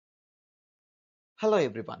Hello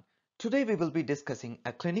everyone. Today we will be discussing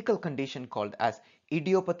a clinical condition called as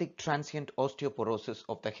Idiopathic Transient Osteoporosis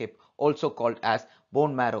of the hip, also called as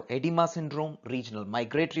bone marrow edema syndrome, regional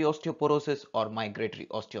migratory osteoporosis or migratory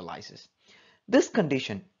osteolysis. This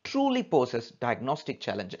condition truly poses diagnostic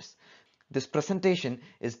challenges. This presentation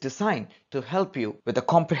is designed to help you with a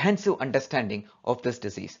comprehensive understanding of this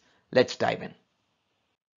disease. Let's dive in.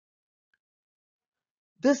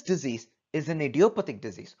 This disease is an idiopathic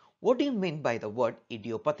disease. What do you mean by the word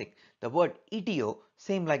idiopathic? The word idio,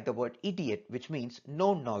 same like the word idiot, which means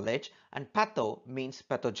no knowledge, and patho means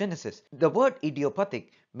pathogenesis. The word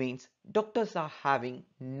idiopathic means doctors are having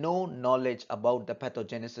no knowledge about the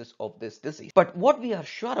pathogenesis of this disease. But what we are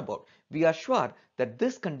sure about, we are sure that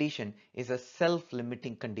this condition is a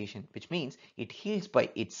self-limiting condition, which means it heals by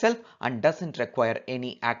itself and doesn't require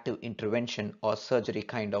any active intervention or surgery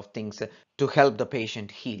kind of things to help the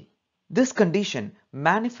patient heal. This condition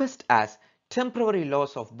manifests as temporary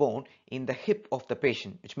loss of bone in the hip of the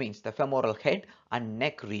patient, which means the femoral head and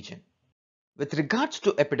neck region. With regards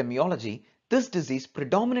to epidemiology, this disease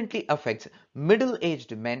predominantly affects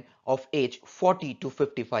middle-aged men of age 40 to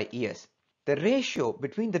 55 years. The ratio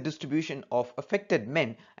between the distribution of affected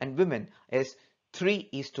men and women is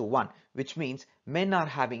 3:1, which means men are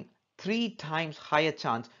having 3 times higher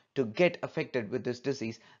chance to get affected with this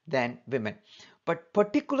disease than women. But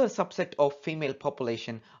particular subset of female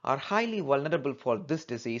population are highly vulnerable for this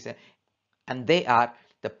disease, and they are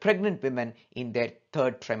the pregnant women in their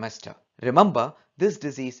third trimester. Remember, this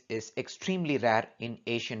disease is extremely rare in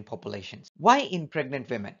Asian populations. Why in pregnant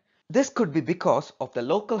women? This could be because of the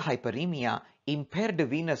local hyperemia, impaired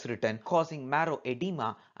venous return causing marrow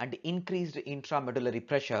edema and increased intramedullary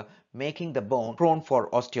pressure, making the bone prone for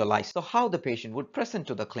osteolysis. So how the patient would present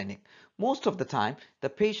to the clinic? Most of the time, the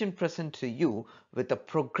patient present to you with a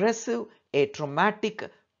progressive atraumatic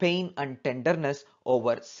pain and tenderness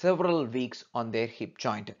over several weeks on their hip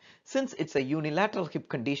joint. Since it's a unilateral hip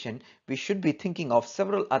condition, we should be thinking of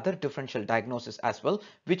several other differential diagnoses as well,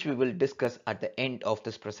 which we will discuss at the end of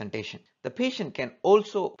this presentation. The patient can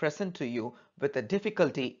also present to you with a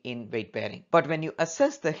difficulty in weight bearing. But when you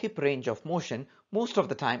assess the hip range of motion, most of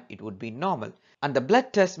the time it would be normal, and the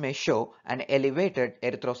blood test may show an elevated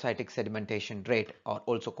erythrocytic sedimentation rate, or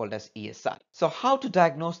also called as ESR. So how to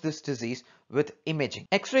diagnose this disease with imaging?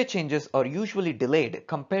 X-ray changes are usually delayed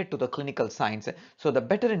compared to the clinical signs, so the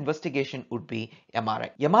better investigation would be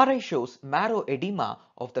MRI. MRI shows marrow edema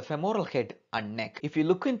of the femoral head and neck. If you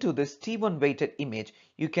look into this T1 weighted image,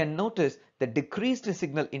 you can notice the decreased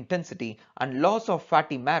signal intensity and loss of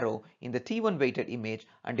fatty marrow in the T1 weighted image,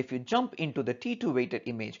 and if you jump into the T2 weighted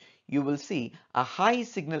image, you will see a high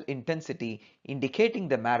signal intensity indicating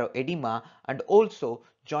the marrow edema and also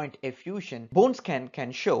joint effusion. Bone scan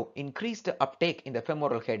can show increased uptake in the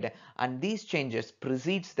femoral head, and these changes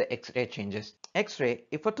precedes the X-ray changes. X-ray,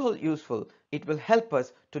 if at all useful, it will help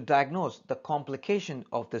us to diagnose the complication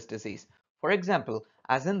of this disease. For example,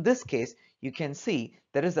 as in this case, you can see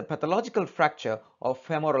there is a pathological fracture of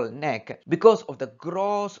femoral neck because of the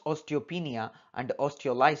gross osteopenia and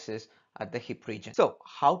osteolysis at the hip region. So,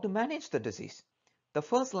 how to manage the disease? The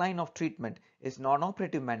first line of treatment is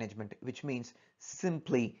non-operative management, which means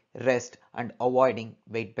simply rest and avoiding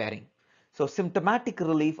weight bearing. So symptomatic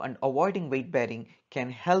relief and avoiding weight bearing can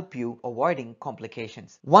help you avoiding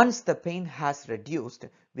complications. Once the pain has reduced,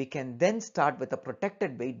 we can then start with a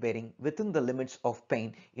protected weight bearing within the limits of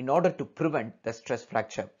pain in order to prevent the stress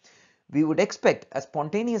fracture. We would expect a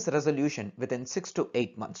spontaneous resolution within 6 to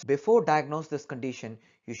 8 months. Before diagnose this condition,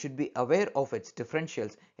 you should be aware of its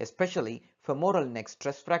differentials, especially femoral neck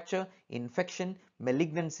stress fracture, infection,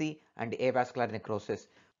 malignancy, and avascular necrosis.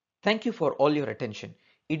 Thank you for all your attention.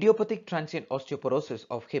 Idiopathic transient osteoporosis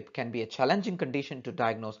of hip can be a challenging condition to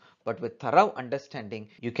diagnose, but with thorough understanding,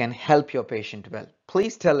 you can help your patient well.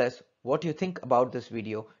 Please tell us what you think about this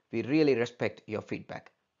video. We really respect your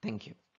feedback. Thank you.